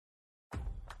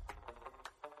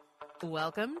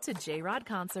Welcome to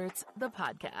Jrodconcerts, the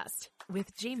podcast,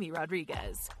 with Jamie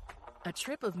Rodriguez. A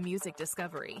trip of music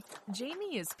discovery.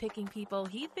 Jamie is picking people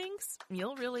he thinks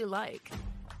you'll really like.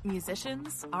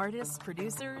 Musicians, artists,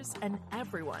 producers, and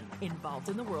everyone involved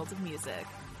in the world of music.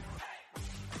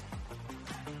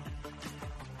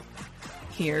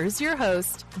 Here's your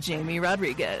host, Jamie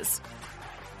Rodriguez.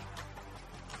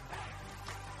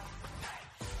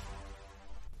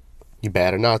 You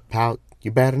better not pout, you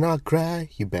better not cry,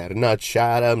 you better not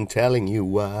shout, I'm telling you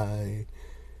why.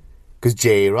 'Cause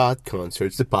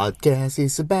Jrodconcerts, the podcast,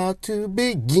 is about to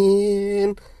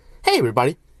begin. Hey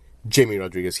everybody, Jamie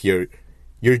Rodriguez here,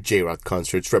 your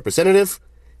Jrodconcerts representative.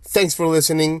 Thanks for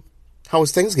listening. How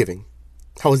was Thanksgiving?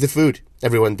 How was the food?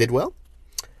 Everyone did well?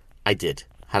 I did.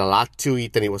 Had a lot to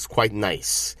eat and it was quite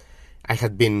nice. I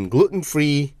had been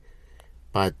gluten-free,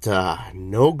 but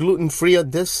no gluten-free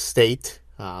at this state.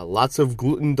 Lots of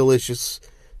gluten-delicious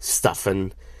stuff.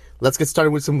 And let's get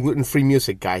started with some gluten-free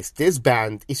music, guys. This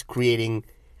band is creating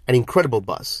an incredible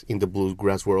buzz in the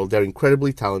bluegrass world. They're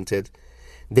incredibly talented.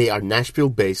 They are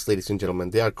Nashville-based, ladies and gentlemen.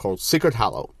 They are called Sicard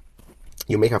Hollow.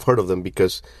 You may have heard of them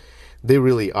because they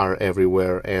really are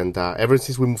everywhere. And ever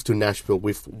since we moved to Nashville,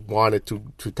 we've wanted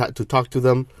to talk to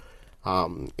them.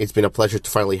 It's been a pleasure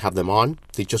to finally have them on.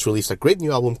 They just released a great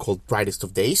new album called Brightest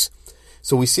of Days.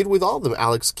 So we sit with all of them,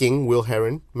 Alex King, Will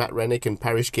Herrin, Matt Rennick, and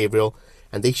Parrish Gabriel,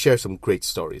 and they share some great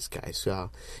stories, guys.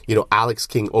 Alex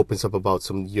King opens up about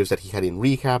some years that he had in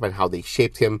rehab and how they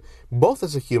shaped him, both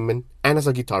as a human and as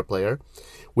a guitar player.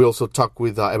 We also talk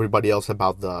with everybody else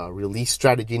about the release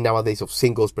strategy nowadays of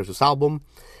singles versus album.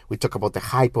 We talk about the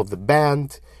hype of the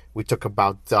band. We talk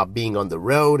about being on the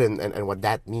road and what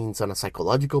that means on a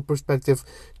psychological perspective.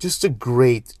 Just a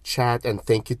great chat, and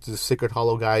thank you to the Sicard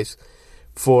Hollow guys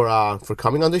for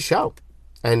coming on the show.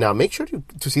 And make sure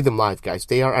to see them live, guys.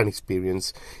 They are an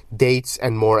experience. Dates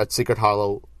and more at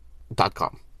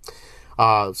sicardhollow.com.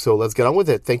 So let's get on with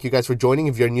it. Thank you guys for joining.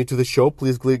 If you're new to the show,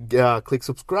 please click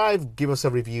subscribe. Give us a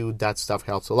review. That stuff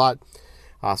helps a lot.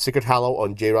 Sicard Hollow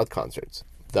on Jrodconcerts,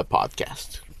 the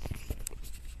podcast.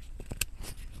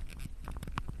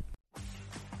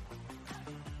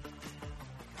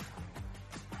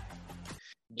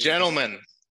 Gentlemen.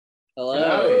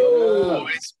 Hello.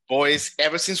 Boys,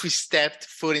 ever since we stepped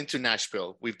foot into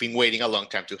Nashville, we've been waiting a long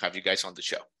time to have you guys on the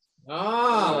show.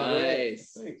 Oh,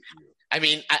 nice. Thank you. I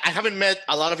mean, I haven't met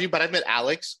a lot of you, but I've met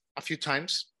Alex a few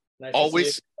times. Nice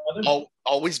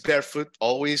Always barefoot,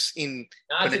 always in...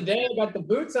 Not today, I got the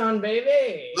boots on,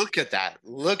 baby. Look at that.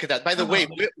 By the way,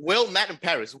 Will, Matt, and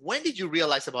Paris, when did you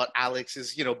realize about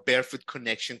Alex's, barefoot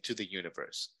connection to the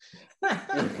universe? I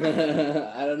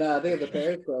don't know. I think it's a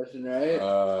Paris question, right?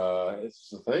 It's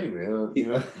the thing, man. You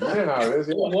know how it is.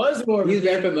 It was more. He's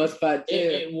barefoot most part too.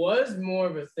 It was more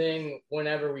of a thing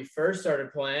whenever we first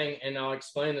started playing, and I'll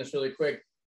explain this really quick.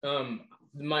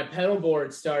 My pedal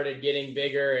board started getting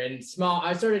bigger and small.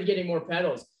 I started getting more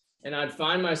pedals, and I'd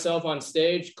find myself on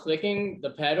stage clicking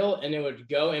the pedal, and it would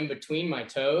go in between my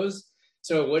toes,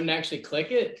 so it wouldn't actually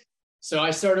click it. So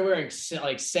I started wearing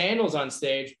like sandals on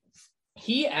stage.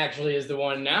 He actually is the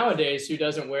one nowadays who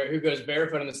goes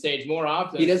barefoot on the stage more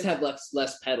often. He does have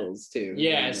less pedals too.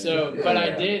 Yeah. So, but I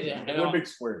did. And big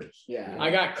squares. Yeah.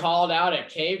 I got called out at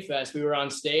Cave Fest. We were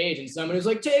on stage, and somebody was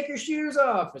like, "Take your shoes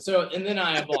off." So, and then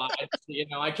I obliged.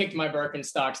 I kicked my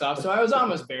Birkenstocks off, so I was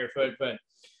almost barefoot. But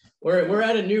we're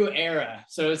at a new era.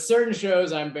 So, at certain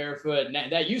shows, I'm barefoot.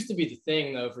 That used to be the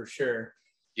thing, though, for sure.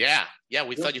 Yeah.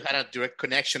 We thought you had a direct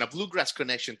connection, a bluegrass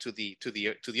connection to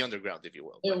the underground, if you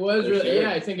will. It was really, yeah.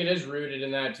 I think it is rooted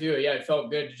in that too. Yeah, it felt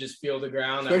good to just feel the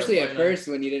ground. Especially at first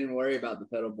when you didn't worry about the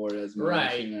pedal board as much,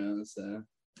 right? So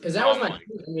because that was my. I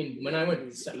mean, when I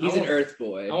went, he's an Earth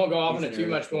boy. I won't go off on it too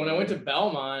much, but when I went to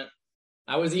Belmont,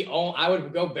 I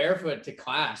would go barefoot to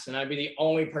class, and I'd be the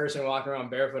only person walking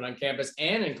around barefoot on campus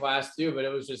and in class too. But it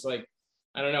was just like,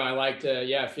 I don't know. I liked,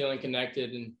 feeling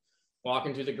connected and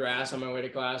walking through the grass on my way to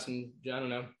class, and I don't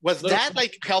know. Was that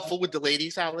helpful with the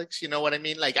ladies, Alex? You know what I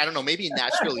mean? I don't know, maybe in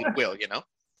Nashville it will,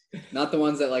 Not the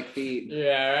ones that like feet.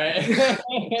 Yeah, right.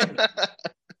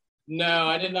 No,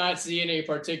 I did not see any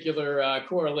particular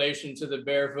correlation to the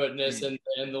barefootness and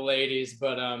the ladies,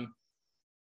 but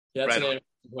that's right. An interesting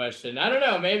question. I don't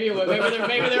know. Maybe there was.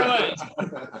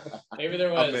 Maybe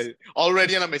there was. Amazing.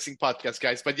 Already an amazing podcast,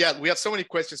 guys. But yeah, we have so many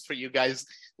questions for you guys.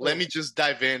 Let me just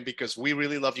dive in because we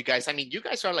really love you guys. I mean, you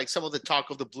guys are like some of the talk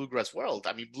of the bluegrass world.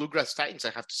 I mean, bluegrass titans, I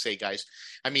have to say, guys.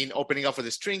 I mean, opening up for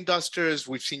the String Dusters.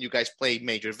 We've seen you guys play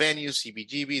major venues,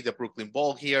 CBGB, the Brooklyn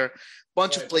Bowl here,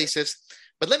 bunch of places.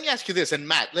 But let me ask you this, and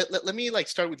Matt, let me like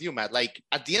start with you, Matt. Like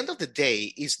at the end of the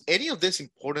day, is any of this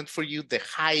important for you, the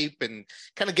hype and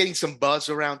kind of getting some buzz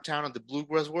around town on the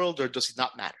bluegrass world, or does it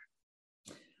not matter?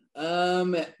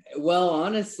 Well,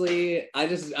 honestly,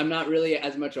 I'm not really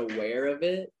as much aware of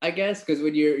it, I guess, because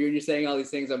when you're saying all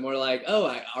these things, I'm more like,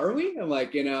 oh, are we? I'm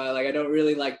like, like I don't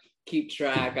really like keep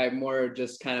track. I'm more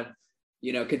just kind of,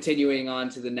 continuing on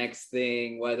to the next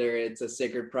thing, whether it's a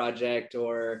Sicard project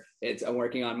or I'm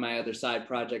working on my other side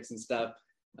projects and stuff.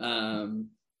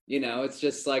 It's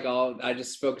just like I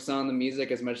just focus on the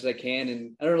music as much as I can,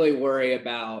 and I don't really worry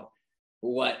about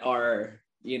where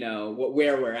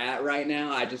we're at right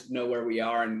now. I just know where we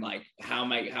are and like how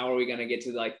are we going to get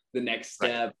to like the next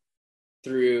step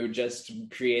through just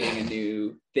creating a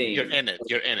new thing. You're in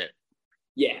it.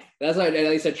 Yeah, that's what at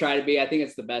least I try to be. I think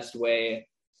it's the best way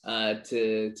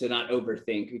to not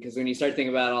overthink, because when you start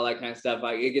thinking about all that kind of stuff,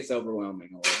 like it gets overwhelming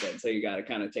a little bit. So you got to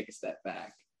kind of take a step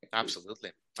back.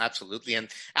 Absolutely. And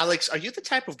Alex, are you the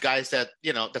type of guys that,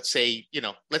 that say,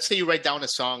 let's say you write down a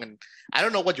song, and I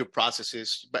don't know what your process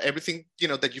is, but everything,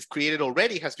 that you've created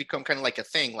already has become kind of like a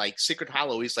thing. Like Sicard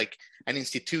Hollow is like an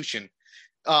institution.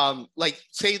 Like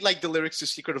say like the lyrics to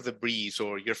Secret of the Breeze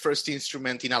or your first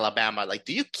instrument in Alabama. Like,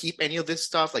 do you keep any of this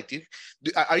stuff? Like,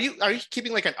 are you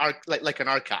keeping like an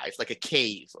archive, like a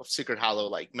cave of Sicard Hollow,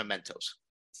 like mementos?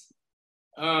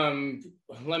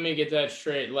 Let me get that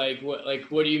straight. Like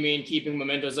what do you mean keeping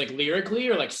mementos, like lyrically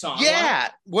or like song? Yeah,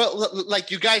 well,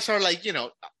 like you guys are like,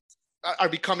 are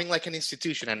becoming like an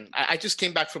institution. And I just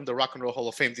came back from the Rock and Roll Hall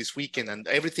of Fame this weekend, and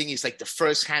everything is like the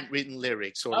first handwritten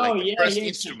lyrics or the first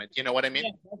instrument. You know what I mean?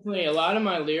 Yeah, definitely. A lot of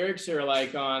my lyrics are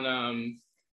like on,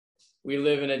 we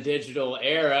live in a digital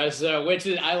era. So,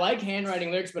 I like handwriting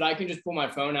lyrics, but I can just pull my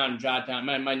phone out and jot down.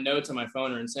 My notes on my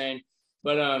phone are insane.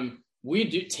 But,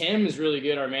 Tim is really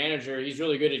good. Our manager, he's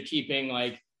really good at keeping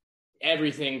like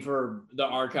everything for the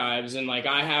archives. And like,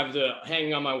 I have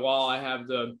hanging on my wall, I have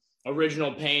the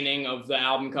original painting of the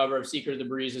album cover of Secret of the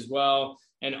Breeze as well,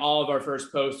 and all of our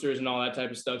first posters and all that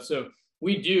type of stuff. So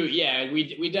we do,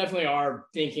 we definitely are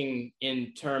thinking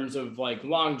in terms of like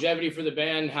longevity for the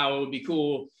band, how it would be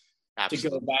cool to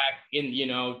go back in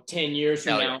 10 years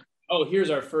from now. Oh, here's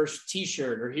our first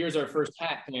t-shirt, or here's our first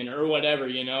hat pin, or whatever,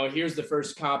 here's the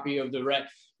first copy of the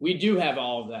we do have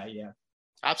all of that. Yeah,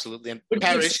 absolutely. And but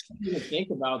Parrish, to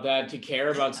think about that, to care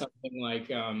about something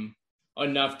like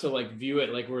enough to like view it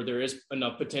like where there is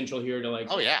enough potential here to like,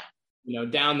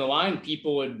 down the line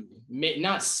people would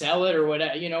not sell it or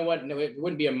whatever, no, it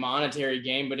wouldn't be a monetary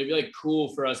gain, but it'd be like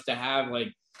cool for us to have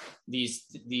like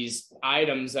these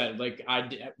items that like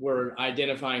were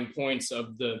identifying points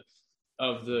of the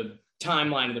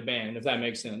timeline of the band, if that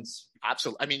makes sense.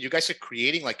 Absolutely. I mean, you guys are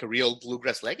creating like a real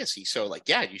bluegrass legacy, so like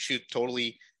you should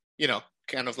totally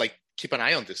kind of like keep an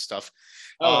eye on this stuff.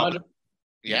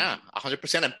 Yeah,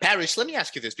 100%. And Parrish, let me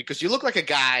ask you this, because you look like a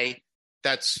guy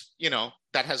that's,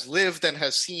 that has lived and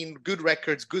has seen good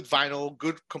records, good vinyl,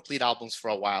 good complete albums for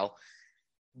a while.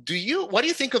 What do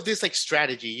you think of this like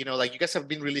strategy? Like you guys have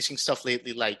been releasing stuff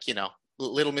lately, like,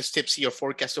 Little Miss Tipsy or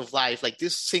Forecast of Life, like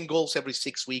these singles every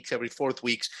 6 weeks, every 4th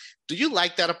weeks. Do you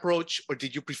like that approach, or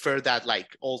did you prefer that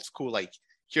like old school, like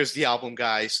here's the album,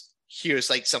 guys, here's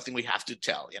like something we have to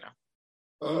tell,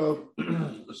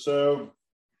 So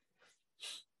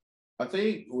I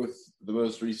think with the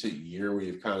most recent year,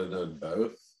 we've kind of done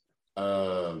both,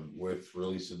 with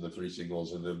releasing the 3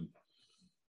 singles, and then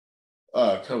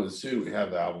coming soon, we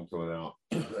have the album coming out.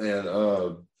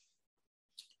 And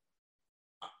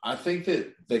I think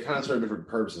that they kind of serve different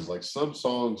purposes. Like some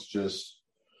songs just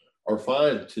are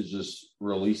fine to just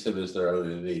release them as their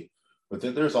own entity. But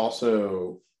then there's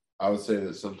also, I would say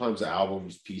that sometimes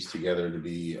albums piece together to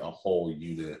be a whole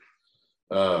unit.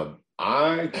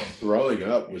 I, growing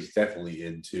up, was definitely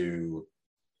into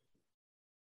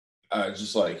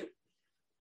just like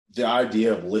the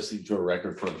idea of listening to a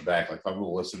record front to back. Like if I'm going to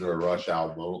listen to a Rush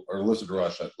album or listen to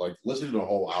Rush, like listening to a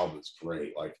whole album is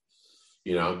great. Like,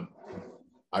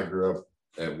 I grew up,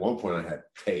 at one point I had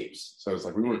tapes. So it's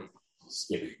like we weren't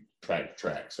skipping track to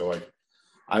track. So like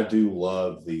I do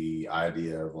love the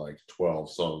idea of like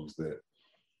 12 songs that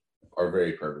are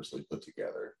very purposely put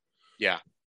together. Yeah.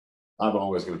 I'm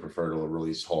always going to prefer to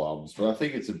release whole albums, but I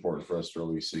think it's important for us to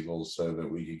release singles so that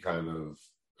we can kind of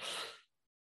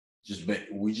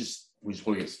we just want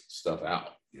to get stuff out.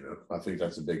 I think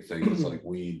that's a big thing. It's like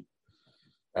we,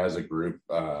 as a group,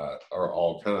 are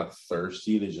all kind of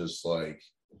thirsty to just like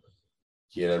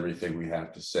get everything we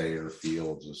have to say or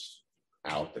feel just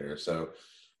out there. So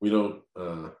we don't,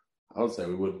 I would say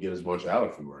we wouldn't get as much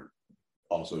out if we weren't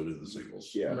also do the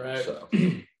singles. Yeah. Right. So,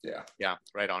 yeah. Yeah.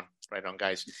 Right on. Right on,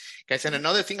 guys. Guys, and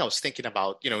another thing I was thinking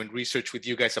about, in research with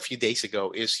you guys a few days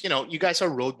ago is, you guys are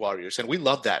road warriors, and we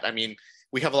love that. I mean,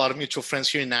 we have a lot of mutual friends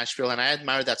here in Nashville, and I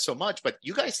admire that so much. But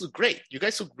you guys look great. You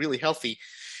guys look really healthy.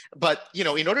 But,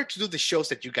 in order to do the shows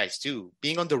that you guys do,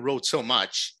 being on the road so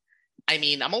much, I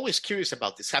mean, I'm always curious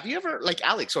about this. Have you ever, like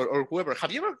Alex or whoever,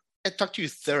 have you ever talked to your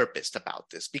therapist about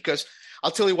this? Because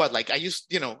I'll tell you what, like I used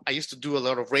to do a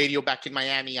lot of radio back in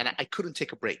Miami, and I couldn't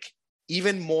take a break,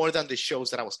 even more than the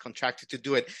shows that I was contracted to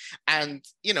do it. And,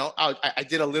 I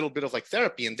did a little bit of like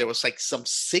therapy, and there was like some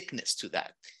sickness to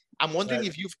that. I'm wondering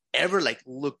if you've ever like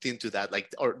looked into that, like,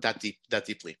 or that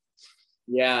deeply.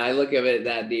 Yeah, I look at it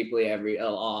that deeply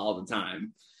all the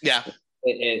time. Yeah.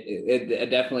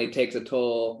 It definitely takes a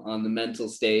toll on the mental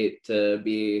state to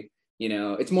be,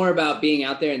 it's more about being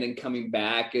out there, and then coming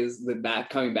back is like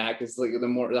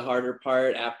the harder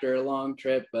part after a long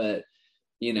trip. But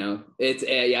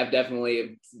I've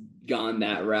definitely gone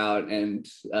that route, and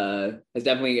has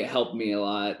definitely helped me a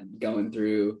lot going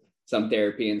through some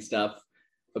therapy and stuff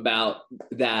about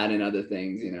that and other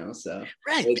things, so.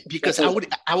 Right, because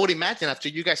I would imagine after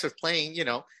you guys are playing,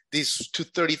 these to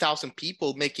 30,000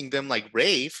 people, making them like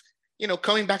rave,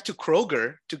 coming back to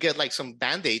Kroger to get like some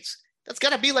Band-Aids, that's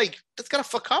gotta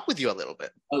fuck up with you a little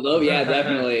bit. Although, yeah,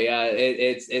 definitely.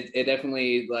 It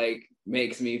definitely like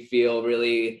makes me feel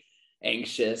really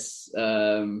anxious,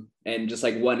 and just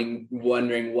like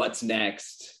wondering what's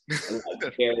next,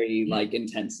 like, very like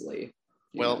intensely.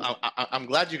 Well, I'm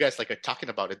glad you guys like are talking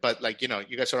about it, but like, you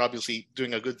guys are obviously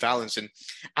doing a good balance. And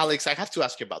Alex, I have to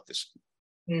ask you about this.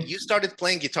 Mm-hmm. You started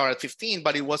playing guitar at 15,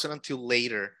 but it wasn't until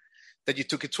later that you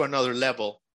took it to another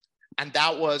level. And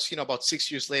that was, about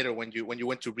 6 years later when you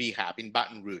went to rehab in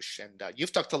Baton Rouge. And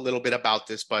you've talked a little bit about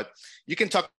this, but you can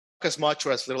talk as much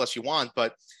or as little as you want.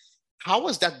 But how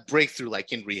was that breakthrough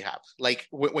like in rehab? Like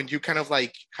when you kind of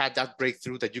like had that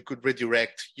breakthrough that you could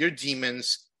redirect your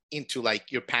demons into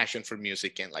like your passion for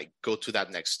music and like go to that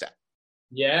next step?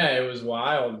 Yeah, it was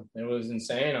wild. It was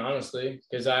insane, honestly,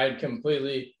 because I had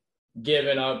completely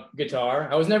given up guitar.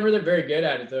 I was never very good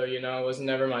at it though, it wasn't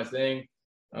never my thing,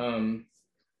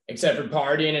 except for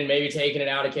partying and maybe taking it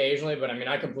out occasionally. But I mean,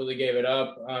 I completely gave it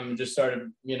up. Just started,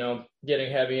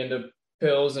 getting heavy into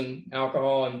pills and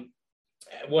alcohol and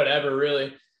whatever,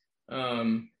 really.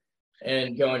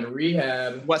 And going to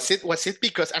rehab. Was it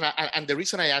because, and the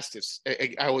reason I asked this,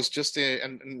 I was just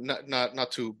and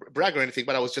not to brag or anything,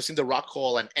 but I was just in the Rock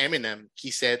Hall, and Eminem, he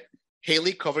said,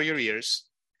 "Haley, cover your ears.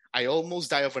 I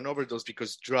almost died of an overdose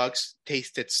because drugs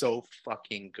tasted so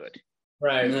fucking good."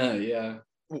 Right. Yeah.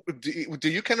 Do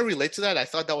you kind of relate to that? I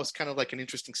thought that was kind of like an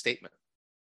interesting statement.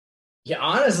 Yeah,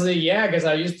 honestly, yeah, because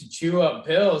I used to chew up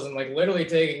pills and like literally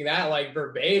taking that like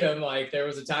verbatim. Like there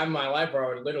was a time in my life where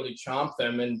I would literally chomp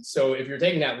them. And so if you're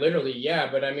taking that literally,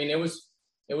 yeah, but I mean, it was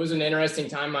an interesting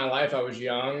time in my life. I was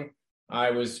young. I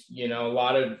was, a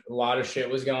lot of shit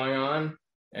was going on,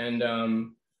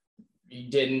 and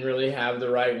you didn't really have the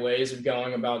right ways of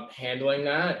going about handling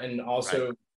that. And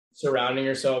also surrounding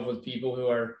yourself with people who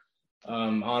are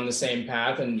on the same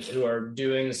path and who are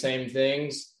doing the same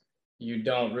things. You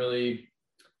don't really,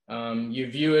 you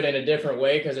view it in a different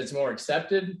way because it's more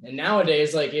accepted. And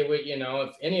nowadays, like it would,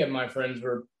 if any of my friends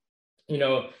were,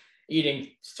 eating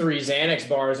 3 Xanax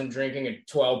bars and drinking a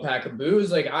 12-pack of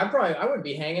booze, like I would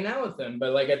be hanging out with them.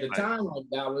 But like at the time, like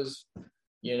that was,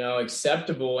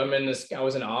 acceptable. I mean, I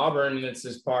was in Auburn, and it's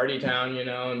this party town,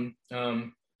 and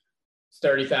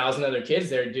 30,000 other kids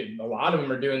there. A lot of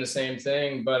them are doing the same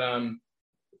thing, but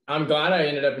I'm glad I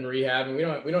ended up in rehab, and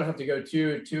we don't have to go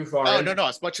too far. Oh, no,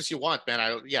 as much as you want, man.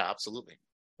 Absolutely.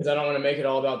 Because I don't want to make it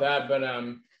all about that, but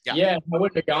yeah, if I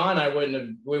wouldn't have gone,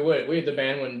 the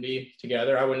band wouldn't be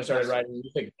together. I wouldn't have started writing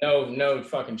music. No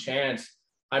fucking chance.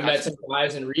 I met some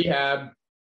guys in rehab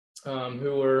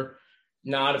who were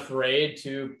not afraid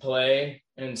to play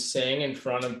and sing in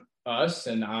front of us,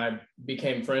 and I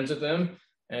became friends with them,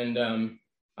 and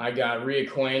I got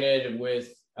reacquainted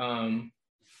with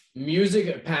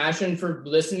music, a passion for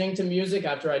listening to music.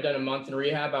 After I'd done a month in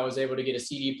rehab, I was able to get a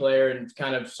CD player and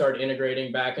kind of start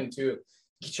integrating back into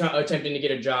attempting to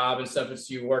get a job and stuff as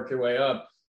you work your way up.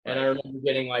 And I remember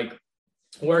getting like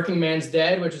Working Man's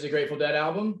Dead, which is a Grateful Dead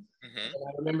album. Mm-hmm. And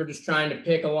I remember just trying to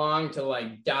pick along to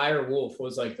like Dire Wolf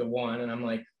was like the one. And I'm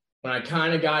like, when I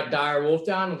kind of got Dire Wolf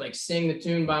down, I would like sing the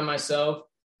tune by myself.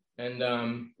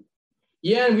 And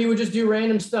yeah, and we would just do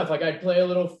random stuff. Like I'd play a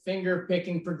little finger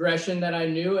picking progression that I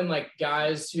knew, and like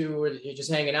guys who were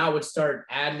just hanging out would start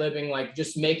ad-libbing, like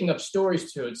just making up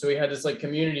stories to it. So we had this like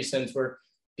community sense where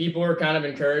people were kind of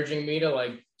encouraging me to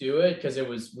like do it because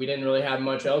we didn't really have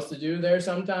much else to do there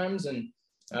sometimes. And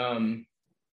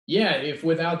yeah, if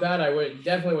without that, I would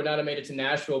not have made it to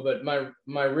Nashville. But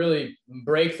my really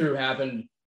breakthrough happened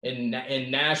in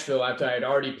Nashville after I had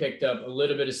already picked up a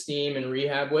little bit of steam and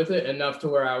rehab with it, enough to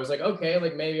where I was like, okay,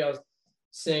 like maybe I'll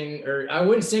sing, or I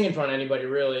wouldn't sing in front of anybody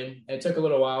really. It took a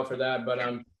little while for that, but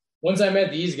once I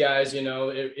met these guys, you know,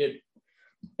 it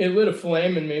lit a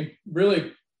flame in me.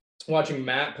 Really, watching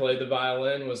Matt play the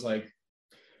violin was like,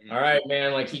 all right,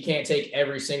 man, like he can't take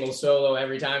every single solo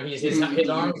every time. His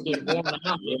arms get worn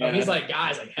out. You know? He's like,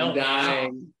 guys, like help me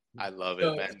out. I love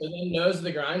it, man. So then nose to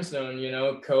the grindstone, you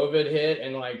know, COVID hit,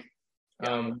 and like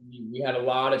we had a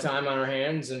lot of time on our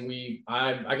hands, and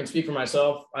I can speak for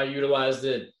myself. I utilized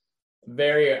it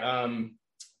very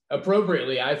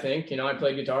appropriately, I think. You know, I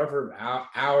played guitar for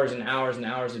hours and hours and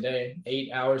hours a day,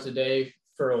 8 hours a day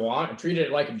for a while. I treated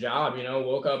it like a job, you know,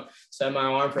 woke up, set my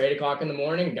alarm for 8 o'clock in the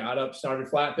morning, got up, started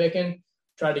flat picking,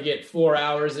 tried to get 4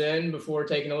 hours in before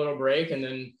taking a little break, and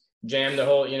then jammed the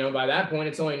whole, you know, by that point,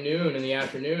 it's only noon in the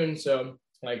afternoon. So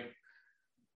like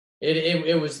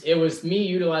it was me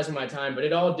utilizing my time, but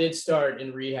it all did start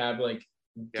in rehab, like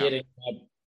getting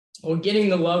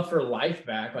the love for life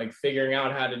back, like figuring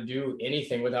out how to do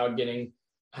anything without getting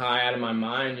high out of my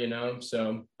mind, you know?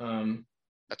 So,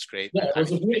 that's great. Yeah,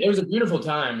 it was a beautiful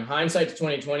time. Hindsight's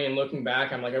 2020, and looking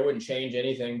back, I'm like, I wouldn't change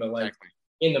anything, but like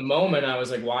in the moment, I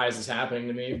was like, why is this happening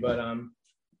to me? But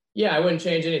yeah, I wouldn't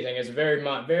change anything. It's a very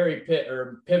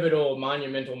pivotal,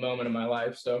 monumental moment in my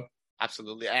life. So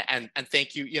absolutely, and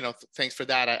thank you. You know, thanks for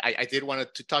that. I did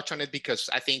want to touch on it because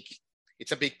I think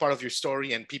it's a big part of your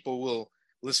story, and people will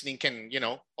listening can, you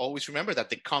know, always remember that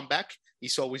the comeback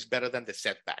is always better than the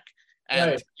setback.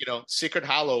 And, you know, Sicard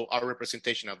Hollow are a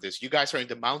representation of this. You guys are in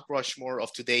the Mount Rushmore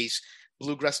of today's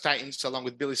Bluegrass Titans, along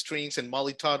with Billy Strings and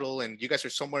Molly Tuttle. And you guys are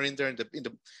somewhere in there in the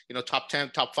you know, top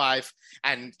 10, top 5.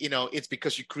 And, you know, it's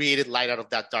because you created light out of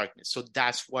that darkness. So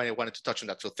that's why I wanted to touch on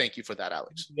that. So thank you for that,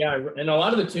 Alex. Yeah. And a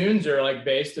lot of the tunes are like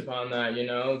based upon that, you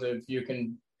know, if you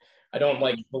can, I don't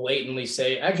like blatantly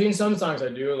say, actually in some songs I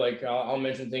do, like I'll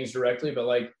mention things directly, but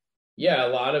like, yeah, a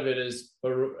lot of it is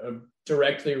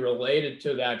directly related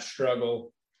to that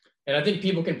struggle. And I think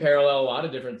people can parallel a lot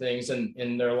of different things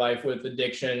in their life with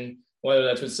addiction, whether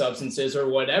that's with substances or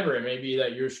whatever it may be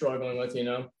that you're struggling with, you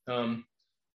know?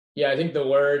 Yeah, I think the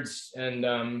words and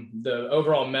the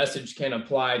overall message can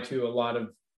apply to a lot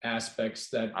of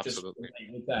aspects that absolutely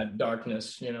just with that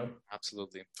darkness, you know.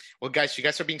 Absolutely. Well, guys, you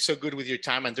guys are being so good with your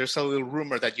time, and there's a little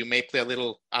rumor that you may play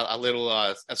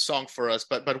a song for us.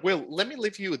 But Will, let me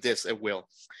leave you with this, Will,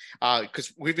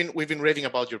 because we've been reading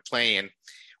about your playing. And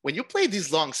when you play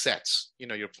these long sets, you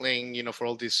know, you're playing, you know, for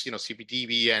all this, you know,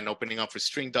 CBDB and opening up for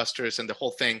String Dusters and the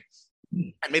whole thing,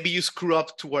 and maybe you screw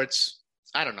up towards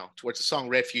the song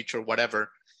Refuge or whatever.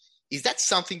 Is that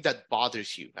something that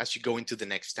bothers you as you go into the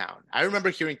next town? I remember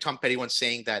hearing Tom Petty once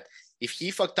saying that if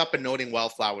he fucked up a note in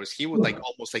Wildflowers, he would like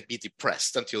almost like be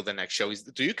depressed until the next show.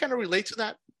 Do you kind of relate to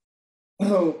that?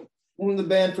 Oh, when the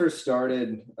band first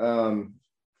started,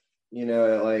 you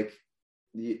know, like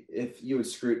if you would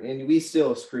and we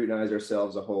still scrutinize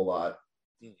ourselves a whole lot.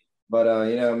 But,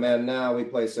 you know, man, now we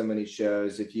play so many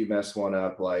shows. If you mess one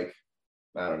up, like,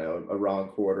 I don't know, a wrong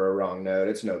chord or a wrong note,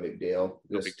 it's no big deal.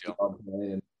 No big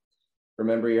deal.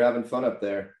 Remember, you're having fun up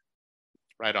there.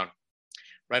 Right on,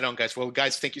 guys. Well,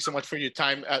 guys, thank you so much for your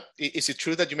time. Is it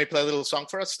true that you may play a little song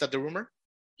for us? Is that the rumor?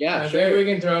 Yeah, sure. We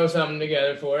can throw something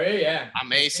together for you. Yeah.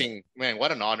 Amazing, man!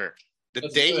 What an honor. The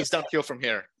day is downhill from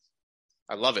here.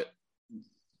 I love it.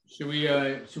 Should we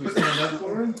stand up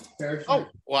for him? Oh,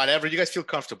 whatever. You guys feel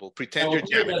comfortable. Pretend you're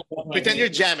jamming. Pretend you're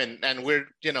jamming, and we're,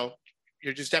 you know,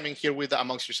 you're just jamming here with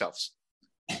amongst yourselves.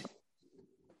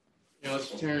 Yeah, let's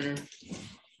turn.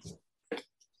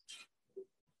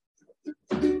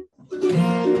 Can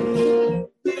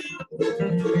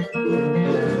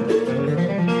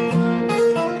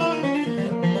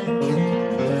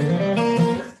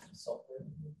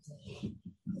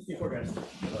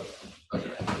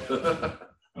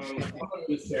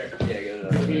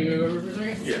you move over for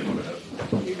a second? Yeah.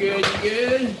 You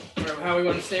good? How we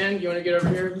want to stand? You want to get over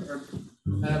here or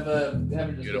have it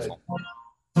just beautiful?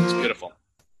 It's beautiful.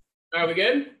 Are we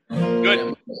good? Good.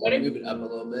 Move it up a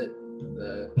little bit.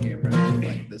 The camera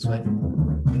like this way,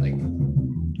 like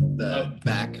the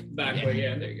back way.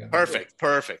 Yeah, there you go.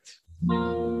 Perfect.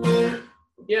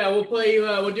 Yeah, we'll play you.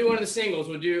 We'll do one of the singles.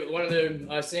 We'll do one of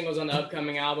the singles on the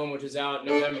upcoming album, which is out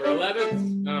November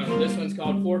 11th. This one's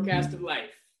called "Forecast of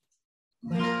Life."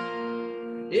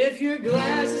 If your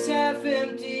glass is half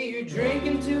empty, you're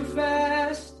drinking too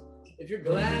fast. If your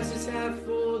glass is half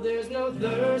full, there's no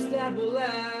thirst that will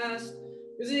last.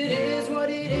 'Cause it is what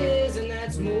it is, and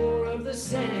that's more of the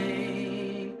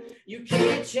same. You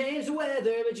can't change the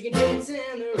weather, but you can dance in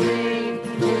the rain.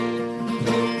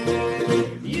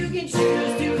 You can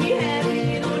choose to be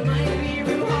happy, though it might be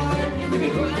real hard. You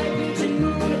can cry, bitch, and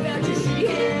moan about your shitty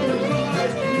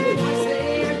handlebars. But once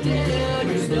they are down,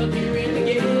 you're stuck here in the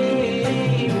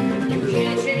game. You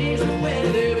can't change the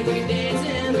weather, but you can dance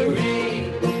in the rain.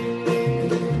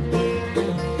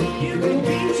 You can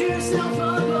beat yourself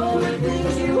up over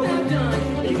things you have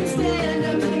done. You can stand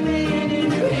up to the man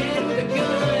in your head with a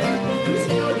gun. Who's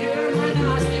held your mind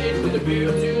hostage with a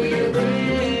bill to your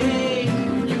brain.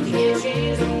 You can't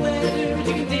change the weather, but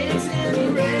you can dance in the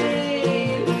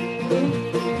rain.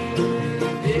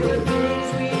 There are things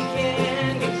we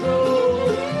can control,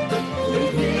 and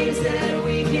things that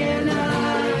we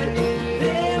cannot.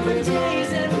 There were days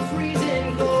that were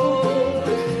freezing cold,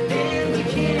 and we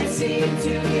can't seem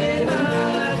to get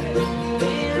hot.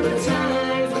 There are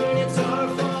times when it's our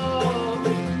fault,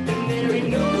 and there ain't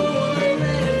no one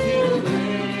left to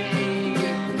blame.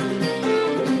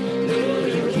 No,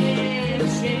 you can't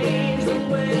change the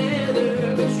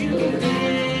weather, but you can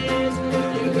dance,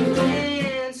 you can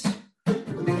dance.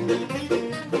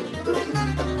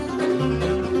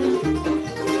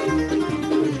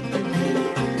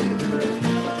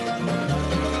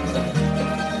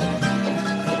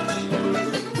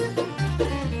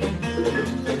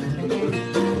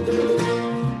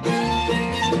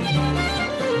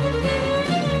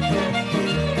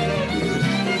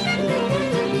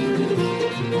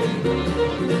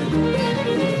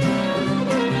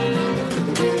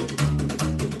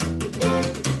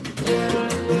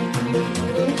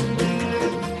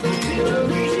 To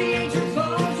appreciate your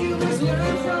faults, you must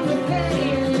learn from the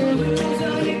pain. To lose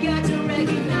all you got to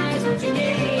recognize what you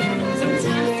gain.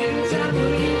 Sometimes to travel,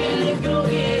 you gotta go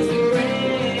against the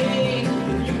rain.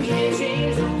 You can't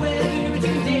change the weather, but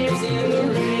you can dance in the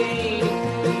rain.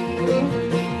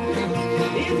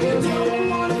 If you don't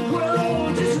want to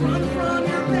grow, just run from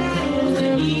your battles. The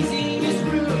easiest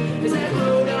route is that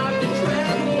road off the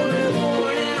travel, a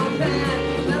worn out path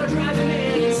that'll drive a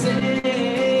man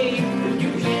insane. You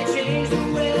can't change the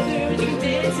weather, but you can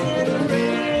dance in the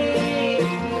rain.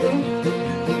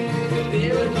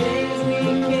 There are things we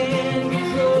can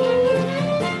control,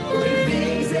 and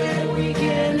things that we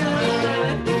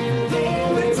cannot. There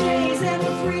were days that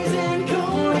were freezing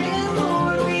cold, and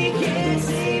Lord, we can't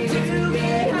seem to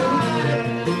get hot.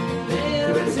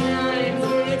 There are times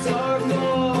when it's our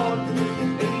fault,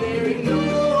 and there ain't no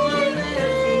one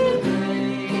left to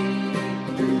blame.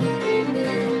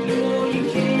 No, you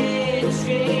can't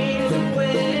change the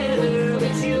weather,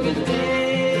 but you can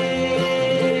dance.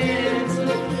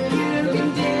 You can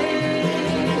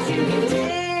dance, you can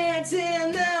dance in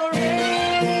the rain.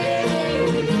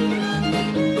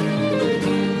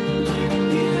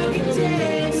 You can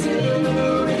dance in the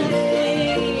rain.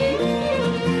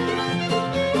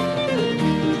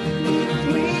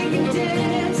 We can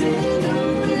dance in the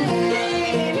rain.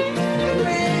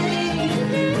 Rain,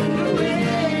 rain.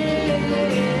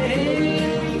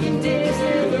 We can dance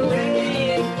in the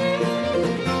rain.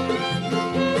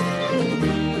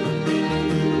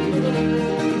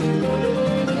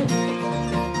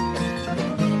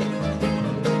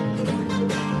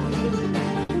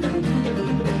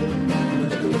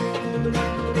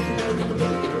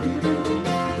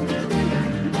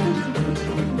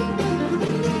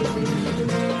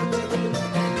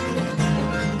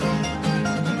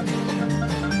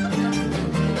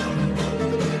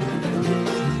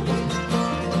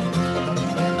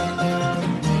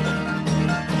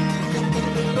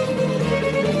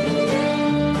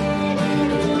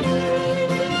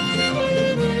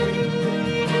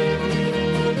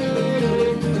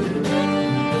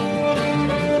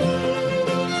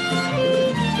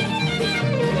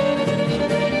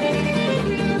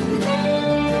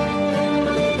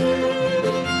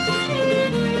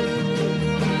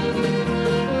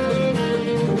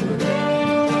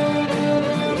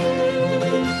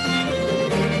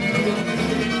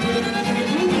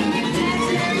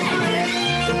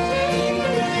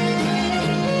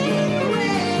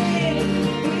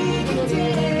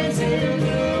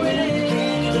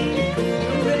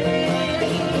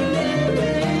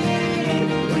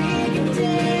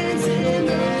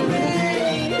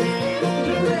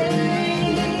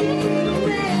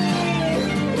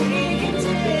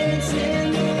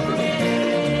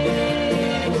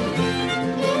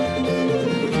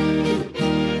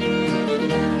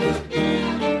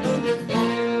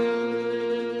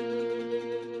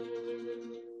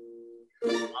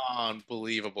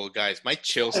 Unbelievable, guys. My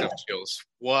chills have chills.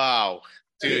 Wow.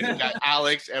 Dude, you got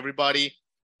Alex, everybody.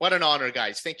 What an honor,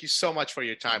 guys. Thank you so much for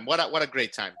your time. What a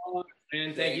great time.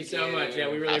 Man, thank you so much. Yeah,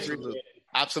 we really appreciate it.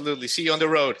 Absolutely. See you on the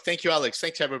road. Thank you, Alex.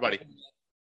 Thanks, everybody.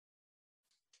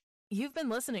 You've been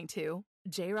listening to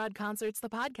Jrodconcerts, the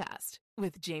podcast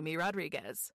with Jamie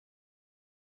Rodriguez.